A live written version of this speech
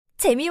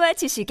재미와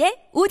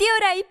지식의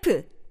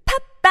오디오라이프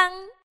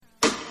팝빵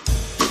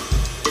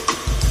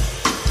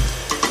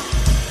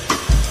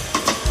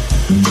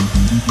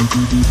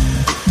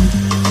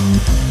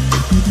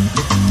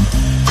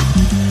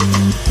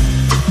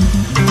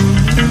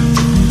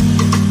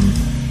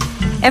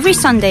Every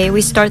Sunday,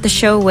 we start the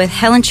show with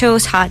Helen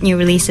Cho's hot new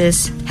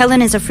releases.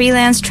 Helen is a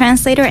freelance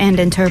translator and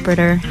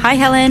interpreter. Hi,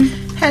 Helen.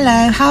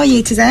 Hello, how are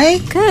you today?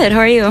 Good, how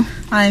are you?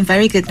 I'm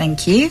very good,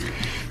 thank you.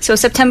 So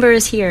September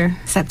is here.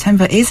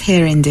 September is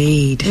here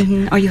indeed.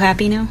 Mm-hmm. Are you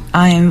happy now?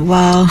 I am,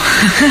 well...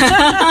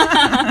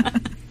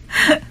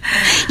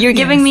 You're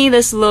giving me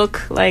this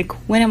look like,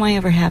 when am I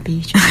ever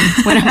happy?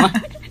 When am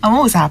I? I'm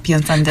always happy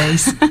on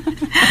Sundays.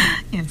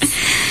 Yes.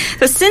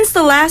 So since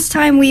the last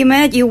time we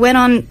met, you went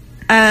on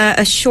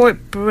a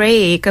short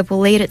break, a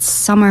belated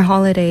summer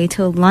holiday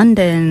to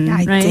London,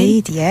 I right?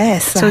 did,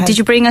 yes. So did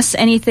you bring us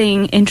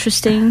anything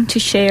interesting to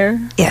share?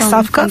 Yes,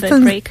 I've got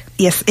some break?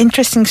 Yes,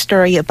 interesting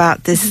story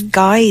about this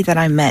guy that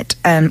I met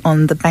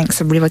on the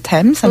banks of River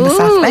Thames on the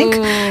South Bank.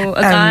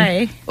 A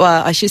guy.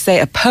 Well, I should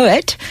say a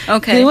poet.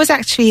 Okay. He was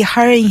actually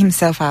hiring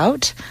himself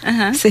out.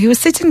 Uh-huh. So he was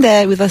sitting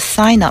there with a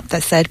sign up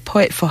that said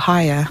 "Poet for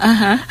Hire."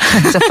 Uh-huh.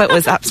 So I thought it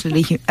was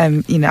absolutely,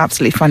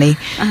 absolutely funny.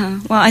 Uh-huh.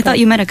 Well, I thought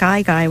you met a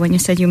guy when you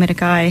said you met a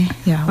guy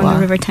on the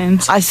River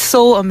Thames. I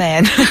saw a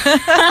man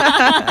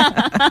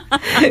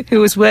who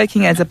was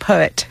working as a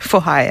poet for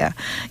hire.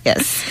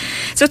 Yes.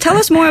 So tell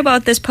us more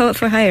about this poet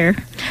for hire.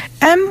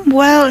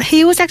 Well,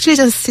 he was actually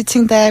just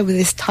sitting there with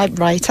his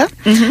typewriter,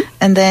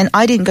 and then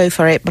I didn't go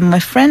for it, but my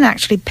friend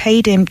actually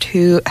paid him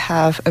to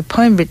have a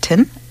poem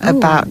written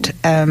about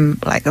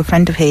like a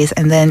friend of his,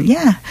 and then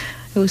it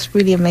was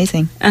really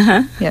amazing.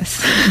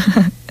 Yes.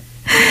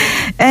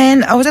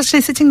 And I was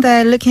actually sitting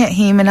there looking at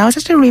him, and I was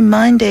actually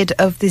reminded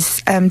of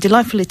this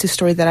delightful little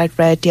story that I'd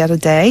read the other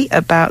day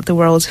about the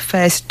world's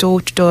first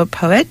door-to-door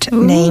poet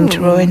named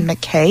Rowan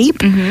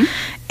McCabe.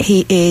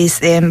 He is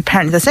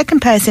apparently the second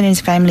person in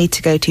his family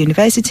to go to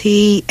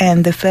university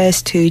and the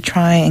first to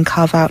try and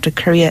carve out a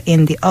career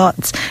in the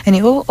arts. And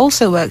he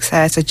also works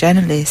as a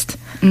journalist.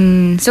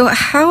 So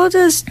how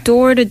does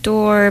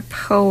door-to-door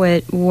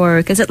poet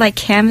work? Is it like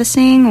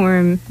canvassing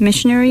or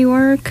missionary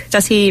work?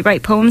 Does he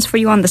write poems for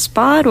you on the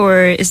spot,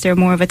 or is there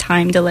more of a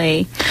time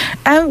delay?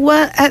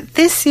 Well, at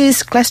this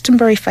year's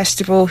Glastonbury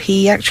Festival,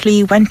 he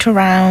actually went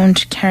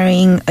around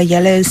carrying a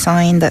yellow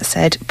sign that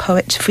said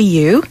 "Poet for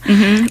You,"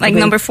 like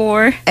number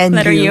 4, and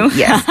letter U.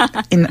 Yes,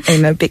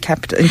 in a big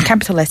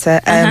capital letter.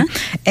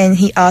 And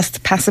he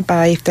asked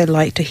passerby if they'd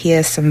like to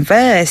hear some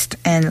verse,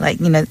 and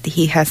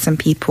he has some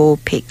people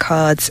pick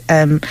cards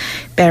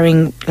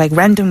bearing like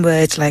random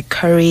words like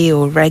curry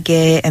or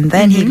reggae, and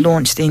then he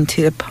launched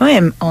into a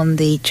poem on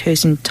the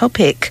chosen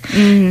topic.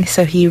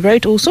 So he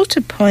wrote all sorts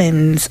of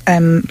poems,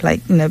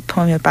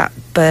 poem about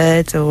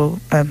birds, or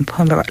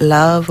poem about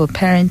love or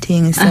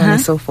parenting, and so on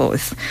and so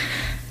forth.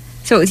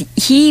 So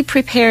he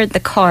prepared the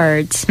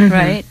cards,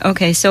 right?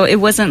 Okay, so it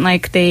wasn't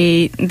like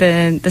the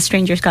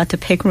strangers got to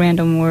pick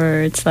random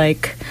words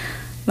like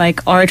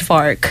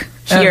aardvark.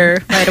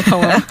 Here, write a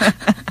poem.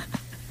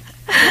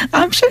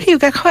 I'm sure he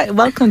quite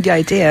welcomed the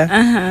idea.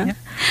 Yeah.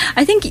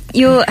 I think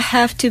you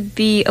have to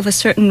be of a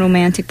certain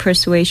romantic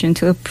persuasion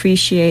to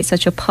appreciate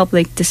such a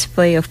public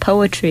display of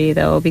poetry,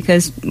 though,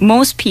 because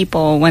most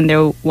people, when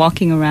they're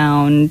walking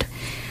around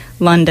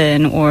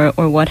London or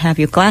what have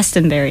you,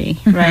 Glastonbury,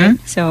 right?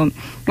 So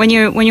when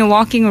you're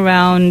walking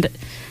around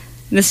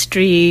the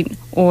street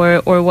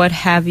or what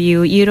have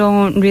you, you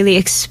don't really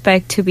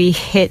expect to be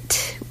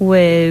hit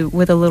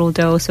with a little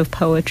dose of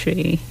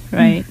poetry,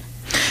 right?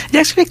 It's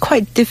actually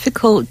quite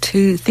difficult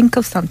to think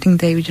of something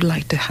they would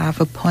like to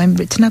have a poem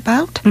written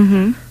about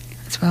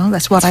as well.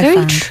 That's what I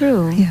found. Very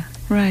true. Yeah.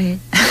 Right.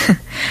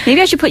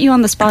 Maybe I should put you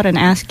on the spot and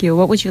ask you,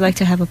 what would you like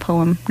to have a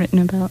poem written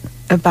about?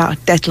 About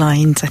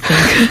deadlines, I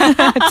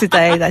think.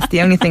 Today, that's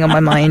the only thing on my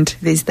mind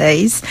these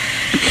days.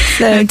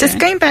 So just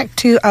going back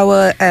to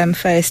our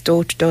first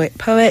door-to-door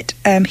poet,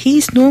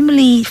 he's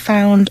normally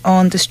found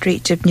on the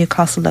streets of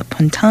Newcastle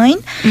upon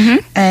Tyne.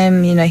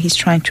 He's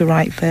trying to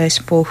write verse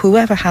for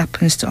whoever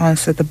happens to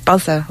answer the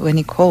buzzer when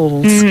he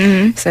calls.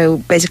 So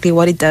basically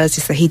what he does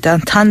is that he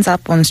turns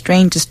up on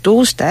strangers'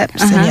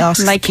 doorsteps and he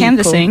asks like people,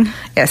 canvassing.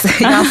 Yes,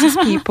 he asks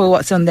people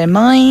what's on their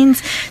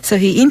minds. So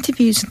he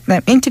interviews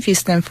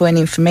them for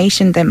any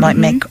information that might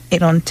make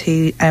it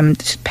onto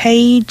this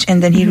page,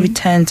 and then he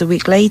returns a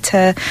week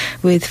later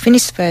with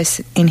finished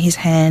verse in his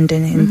hand,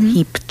 and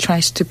he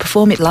tries to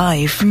perform it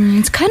live.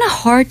 It's kind of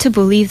hard to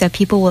believe that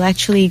people will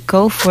actually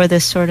go for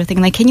this sort of thing.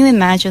 Like, can you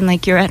imagine,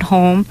 like, you're at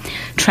home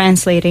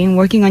translating,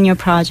 working on your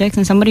project,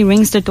 and somebody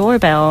rings the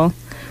doorbell?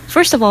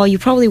 First of all, you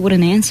probably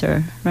wouldn't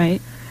answer, right?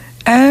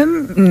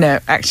 No,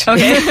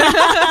 actually. Okay.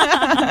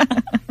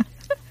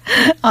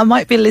 I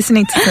might be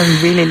listening to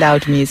some really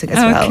loud music as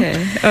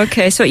well.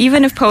 Okay. So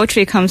even if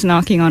poetry comes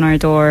knocking on our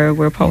door,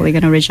 we're probably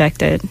going to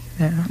reject it.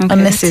 Yeah. Okay.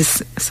 Unless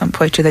it's some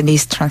poetry that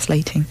needs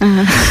translating.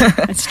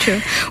 That's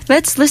true.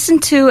 Let's listen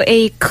to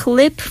a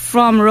clip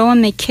from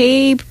Rowan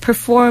McCabe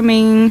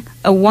performing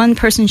a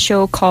one-person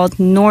show called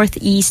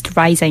Northeast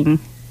Rising.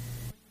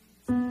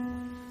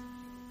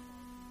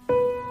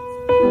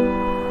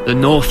 the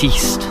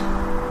northeast.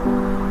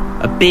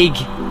 A big,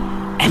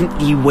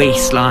 empty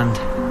wasteland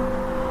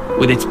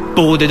with its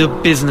boarded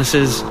up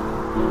businesses,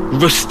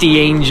 rusty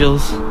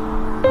angels.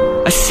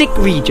 A sick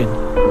region,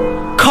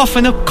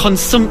 coughing up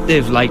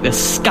consumptive like the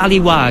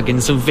scallywag in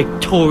some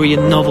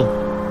Victorian novel.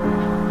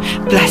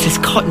 Bless his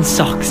cotton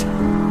socks.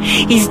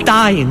 He's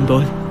dying,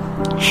 but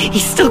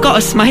he's still got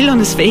a smile on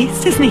his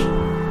face, doesn't he?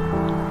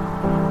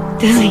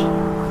 Doesn't he?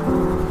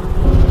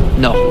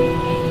 No.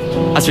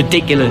 That's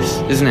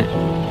ridiculous, isn't it?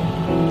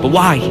 But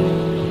why?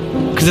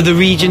 Because of the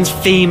region's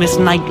famous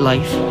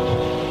nightlife.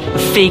 The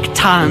fake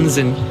tans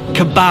and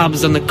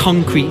kebabs on the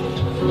concrete.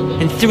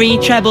 And 3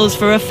 trebles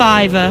for a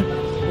 £5.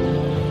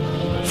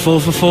 4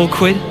 for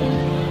 £4.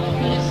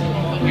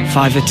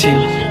 5 for 2.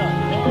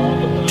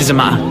 Doesn't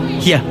matter.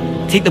 Here,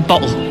 take the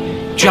bottle.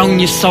 Drown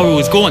your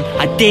sorrows. Go on,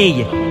 I dare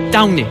you.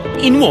 Down it.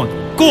 In one.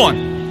 Go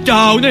on.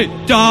 Down it,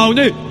 down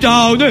it,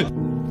 down it.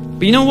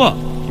 But you know what?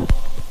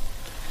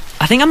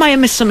 I think I might have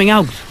missed something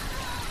out.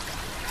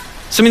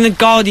 Something the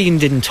Guardian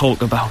didn't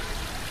talk about.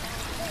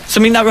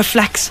 Something that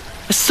reflects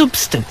a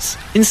substance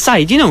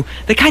inside. You know,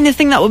 the kind of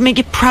thing that would make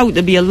you proud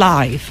to be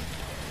alive.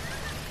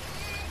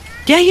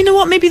 Yeah, you know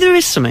what? Maybe there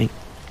is something.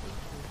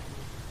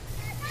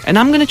 And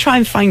I'm going to try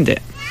and find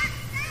it.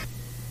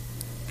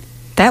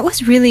 That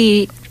was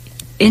really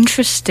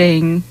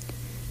interesting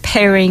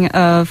pairing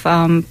of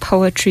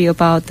poetry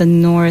about the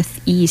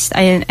northeast.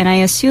 And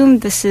I assume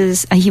this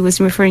is, he was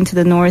referring to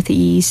the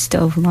northeast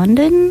of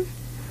London?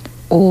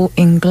 Or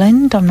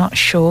England, I'm not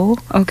sure.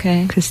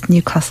 Okay. Because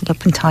Newcastle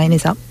upon Tyne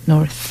is up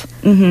north.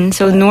 Mm-hmm.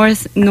 So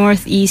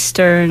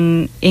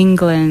northeastern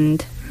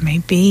England.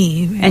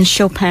 Maybe. And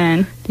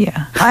Chopin.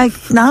 Yeah.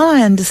 Now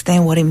I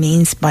understand what it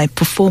means by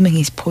performing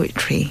his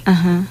poetry.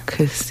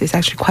 Because it's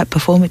actually quite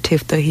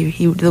performative,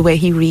 the way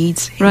he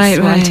reads his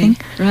writing.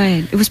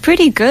 Right. It was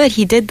pretty good.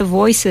 He did the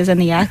voices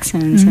and the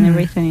accents and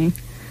everything.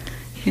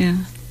 Yeah.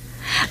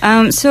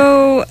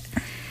 So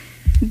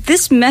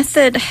this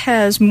method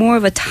has more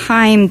of a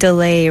time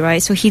delay,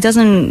 right? So he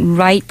doesn't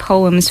write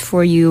poems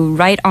for you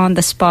right on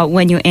the spot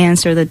when you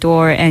answer the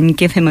door and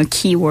give him a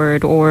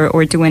keyword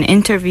or do an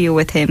interview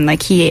with him.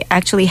 Like, he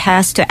actually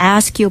has to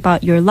ask you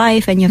about your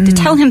life, and you have to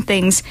tell him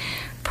things,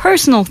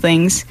 personal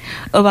things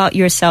about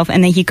yourself,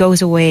 and then he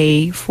goes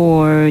away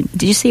for,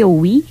 did you say a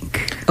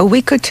week? A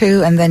week or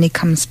 2, and then he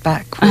comes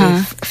back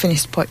with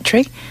finished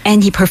poetry.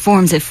 And he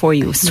performs it for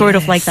you, sort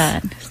of like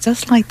that.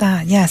 Just like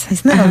that, yes.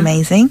 Isn't that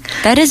amazing?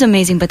 That is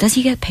amazing, but does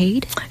he get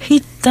paid?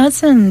 He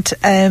doesn't.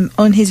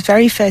 On his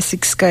very first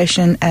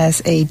excursion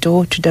as a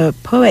door-to-door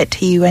poet,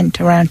 he went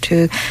around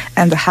to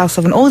the house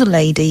of an older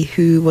lady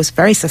who was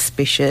very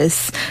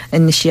suspicious,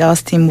 and she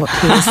asked him what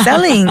he was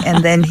selling,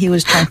 and then he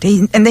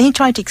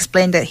tried to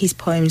explain that his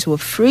poems were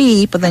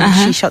free, but then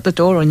she shut the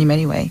door on him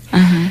anyway.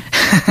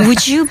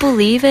 Would you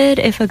believe it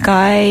if a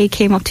guy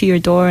came up to your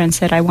door and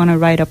said, I want to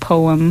write a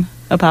poem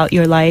about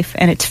your life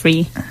and it's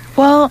free?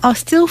 Well, I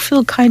still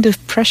feel kind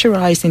of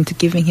pressurized into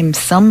giving him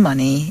some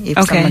money if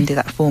someone did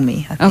that for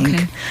me, I think.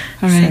 Okay.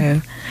 All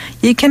right. So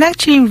you can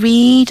actually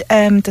read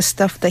the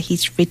stuff that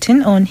he's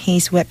written on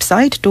his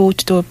website, Door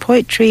to Door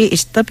Poetry.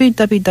 It's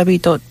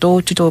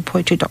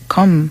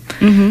www.doortodoorpoetry.com.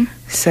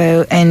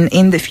 So, and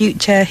in the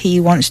future,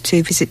 he wants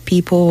to visit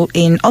people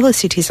in other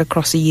cities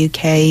across the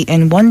UK.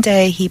 And one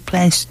day, he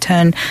plans to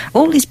turn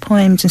all his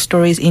poems and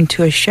stories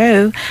into a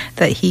show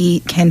that he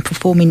can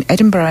perform in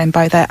Edinburgh. And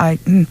by that,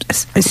 I'm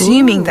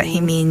assuming that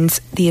he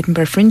means the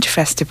Edinburgh Fringe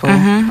Festival.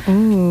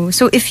 Ooh.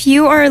 So if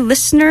you are a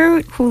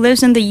listener who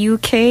lives in the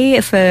UK,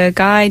 if a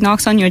guy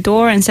knocks on your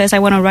door and says, I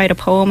want to write a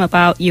poem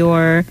about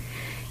your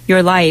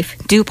life,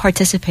 do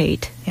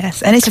participate.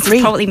 Yes, and it's free.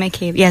 It's probably my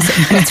cave. Yes,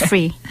 and it's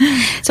free.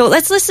 So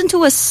let's listen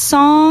to a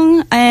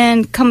song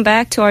and come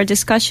back to our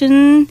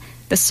discussion.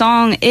 The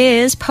song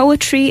is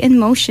Poetry in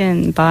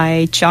Motion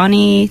by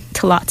Johnny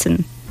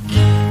Tillotson.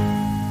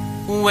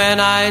 When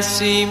I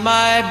see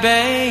my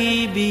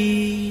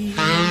baby,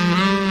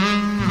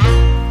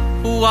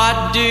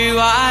 what do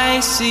I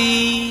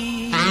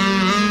see?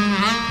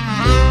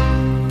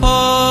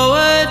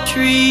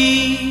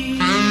 Poetry.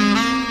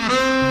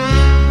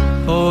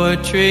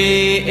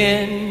 Poetry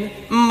in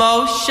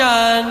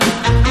motion.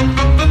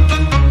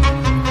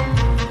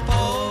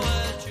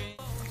 Poetry.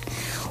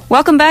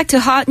 Welcome back to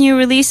Hot New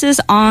Releases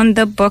on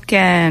the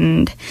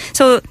Bookend.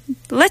 So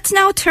let's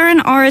now turn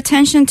our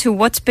attention to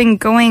what's been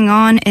going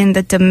on in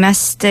the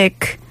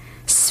domestic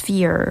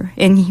sphere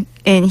in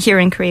here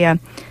in Korea.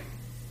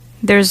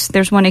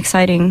 There's one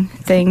exciting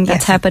thing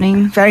that's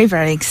happening. Very,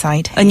 very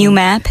exciting. A new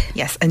map?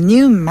 Yes, a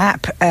new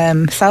map.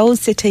 Seoul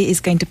City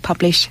is going to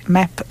publish a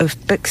map of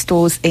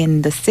bookstores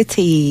in the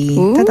city.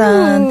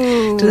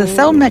 Ta-da! So the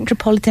Seoul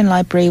Metropolitan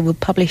Library will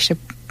publish a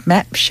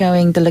map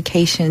showing the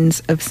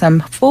locations of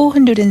some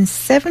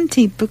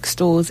 470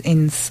 bookstores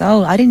in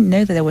Seoul. I didn't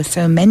know that there were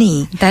so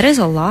many. That is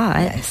a lot.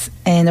 Yes.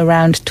 And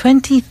around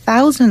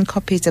 20,000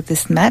 copies of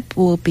this map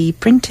will be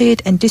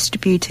printed and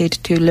distributed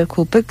to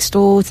local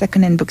bookstores,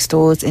 second-hand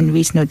bookstores, and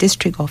regional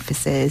district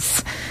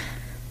offices.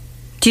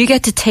 Do you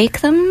get to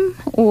take them,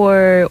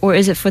 or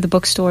is it for the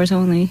bookstores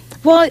only?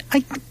 Well,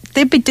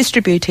 they'll be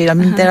distributed. I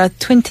mean, there are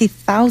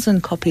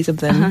 20,000 copies of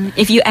them.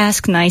 If you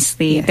ask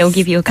nicely, Yes. they'll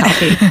give you a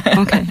copy.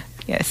 Okay.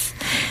 Yes.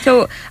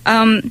 So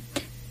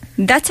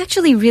that's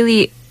actually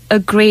really a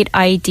great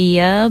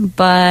idea,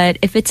 but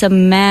if it's a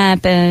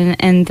map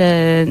and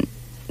the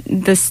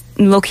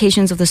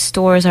locations of the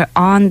stores are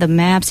on the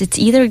maps, it's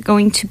either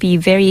going to be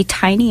very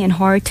tiny and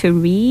hard to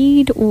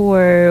read,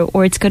 or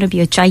it's going to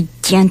be a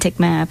gigantic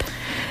map.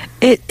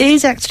 It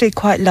is actually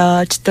quite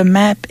large. The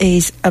map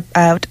is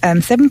about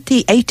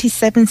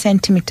 87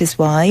 centimeters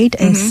wide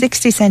and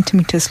 60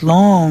 centimeters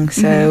long.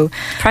 So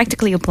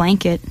Practically a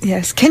blanket.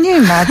 yes, can you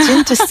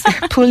imagine just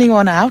pulling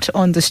one out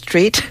on the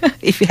street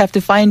if you have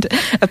to find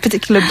a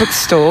particular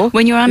bookstore?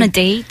 When you're on a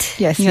date,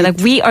 Yes, you're like,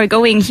 we are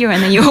going here,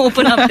 and then you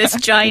open up this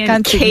giant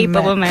can't see the cape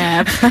of a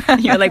map.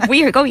 You're like,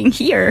 we are going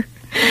here.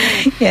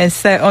 Yes,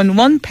 so on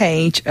one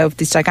page of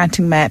this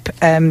gigantic map,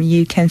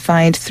 you can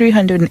find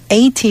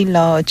 380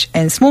 large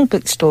and small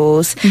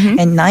bookstores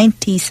and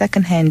 90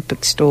 second-hand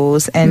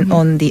bookstores. And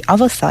on the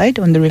other side,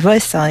 on the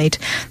reverse side,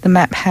 the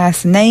map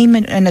has name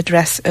and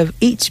address of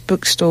each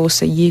bookstore,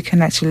 so you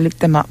can actually look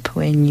them up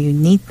when you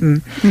need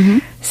them.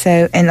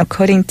 So, and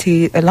according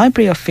to a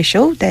library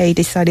official, they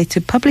decided to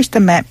publish the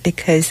map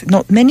because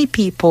not many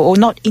people, or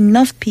not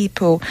enough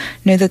people,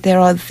 know that there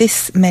are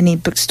this many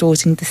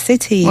bookstores in the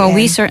city. Well,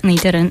 we certainly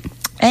didn't.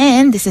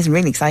 And this is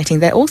really exciting.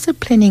 They're also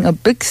planning a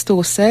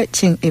bookstore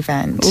searching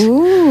event.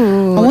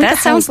 Ooh, wonder that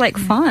sounds like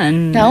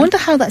fun. Now, I wonder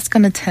how that's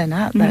going to turn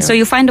out, though. So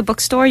you find a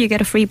bookstore, you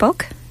get a free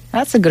book?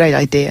 That's a great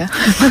idea.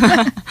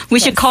 We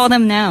should call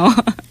them now.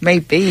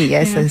 Maybe,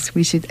 yes, as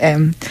we should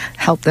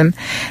help them.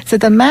 So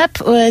the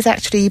map was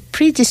actually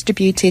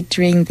pre-distributed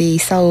during the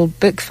Seoul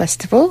Book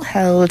Festival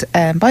held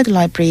by the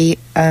library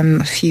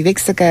a few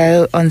weeks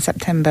ago on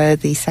September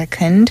the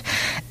 2nd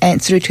and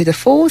through to the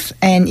 4th,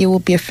 and it will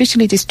be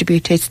officially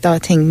distributed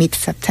starting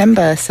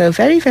mid-September, so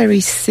very, very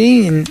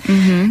soon.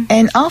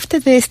 And after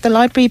this, the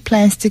library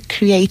plans to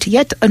create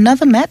yet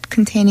another map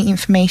containing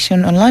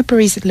information on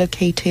libraries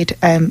located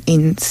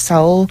in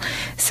Seoul.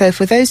 So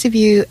for those of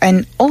you,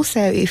 and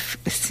also if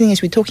seeing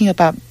as we're talking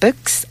about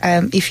books,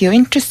 if you're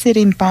interested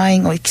in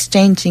buying or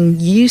exchanging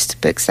used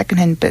books,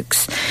 secondhand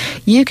books,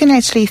 you can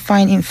actually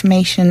find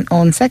information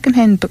on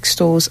secondhand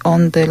bookstores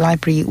on the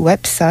library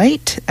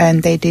website,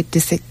 and they did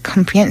this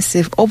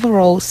comprehensive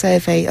overall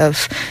survey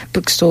of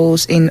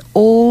bookstores in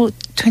all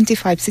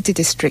 25 city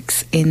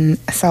districts in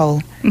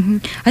Seoul.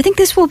 I think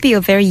this will be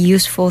a very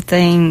useful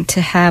thing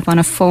to have on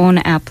a phone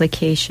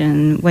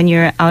application when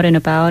you're out and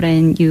about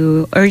and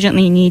you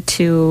urgently need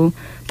to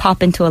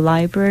pop into a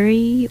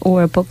library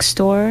or a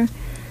bookstore.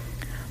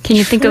 Can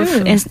you think of,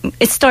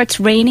 it starts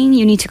raining,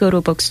 you need to go to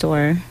a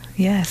bookstore.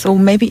 Yes, or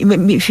maybe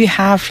if you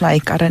have,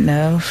 like, I don't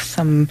know,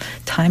 some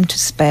time to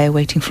spare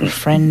waiting for a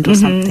friend or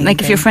something.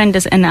 Like if your friend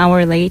is an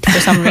hour late for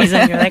some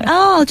reason, you're like,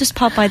 oh, I'll just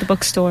pop by the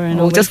bookstore and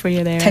I'll wait for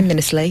you there. 10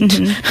 minutes late,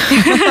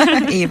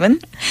 even.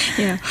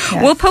 Yeah.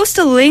 We'll post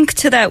a link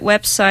to that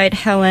website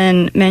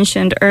Helen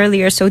mentioned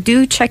earlier, so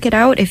do check it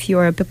out if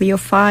you're a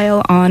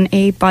bibliophile on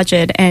a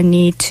budget and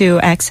need to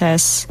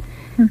access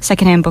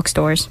secondhand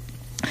bookstores.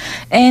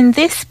 And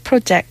this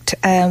project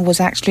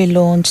was actually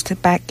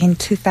launched back in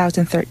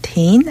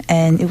 2013,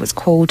 and it was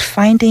called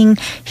Finding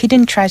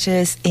Hidden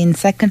Treasures in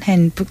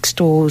Secondhand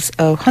Bookstores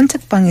of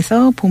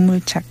헌책방에서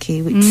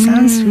보물찾기, which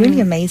sounds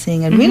really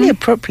amazing and really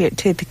appropriate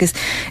too, because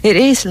it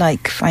is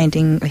like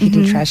finding a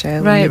hidden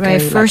treasure. Right.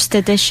 First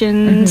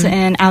editions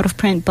and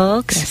out-of-print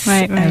books. Yes.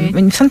 Right.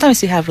 And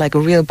sometimes you have like a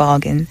real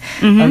bargain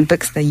on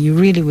books that you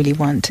really, really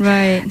want.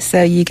 Right.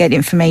 So you get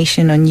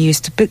information on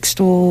used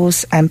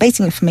bookstores and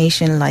basic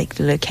information like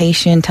the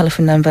location,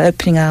 telephone number,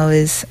 opening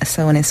hours,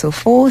 so on and so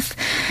forth.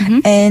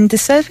 And the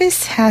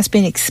service has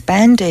been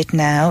expanded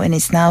now, and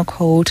it's now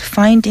called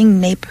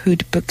Finding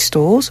Neighborhood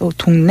Bookstores, or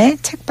동네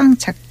책방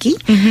찾기.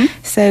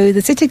 So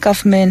the city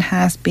government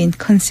has been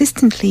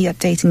consistently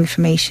updating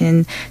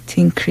information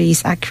to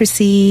increase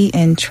accuracy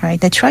and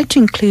they try to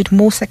include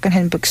more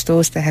secondhand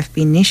bookstores that have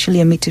been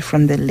initially omitted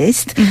from the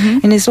list.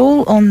 And it's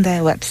all on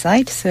their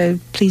website, so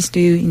please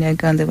do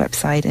go on their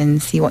website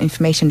and see what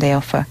information they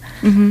offer.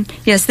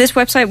 Yes, this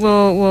website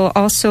will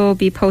also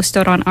be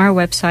posted on our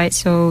website,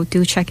 so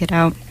do check it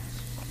out.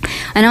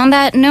 And on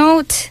that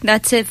note,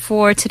 that's it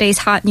for today's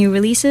hot new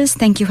releases.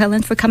 Thank you,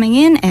 Helen, for coming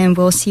in, and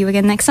we'll see you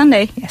again next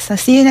Sunday. Yes, I'll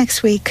see you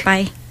next week.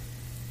 Bye.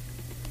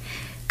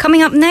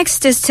 Coming up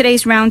next is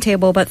today's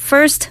roundtable, but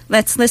first,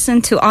 let's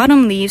listen to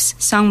Autumn Leaves,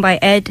 sung by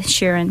Ed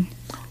Sheeran.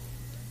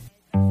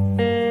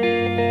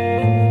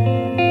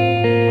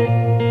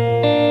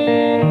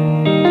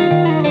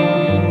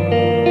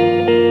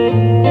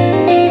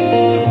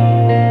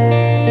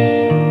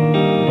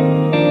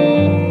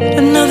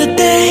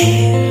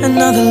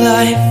 Another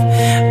life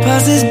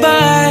passes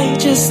by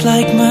just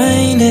like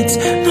mine. It's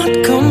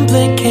not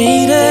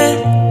complicated.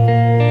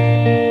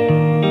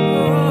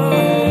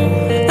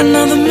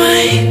 Another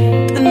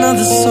mind,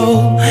 another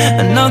soul,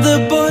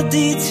 another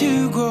body to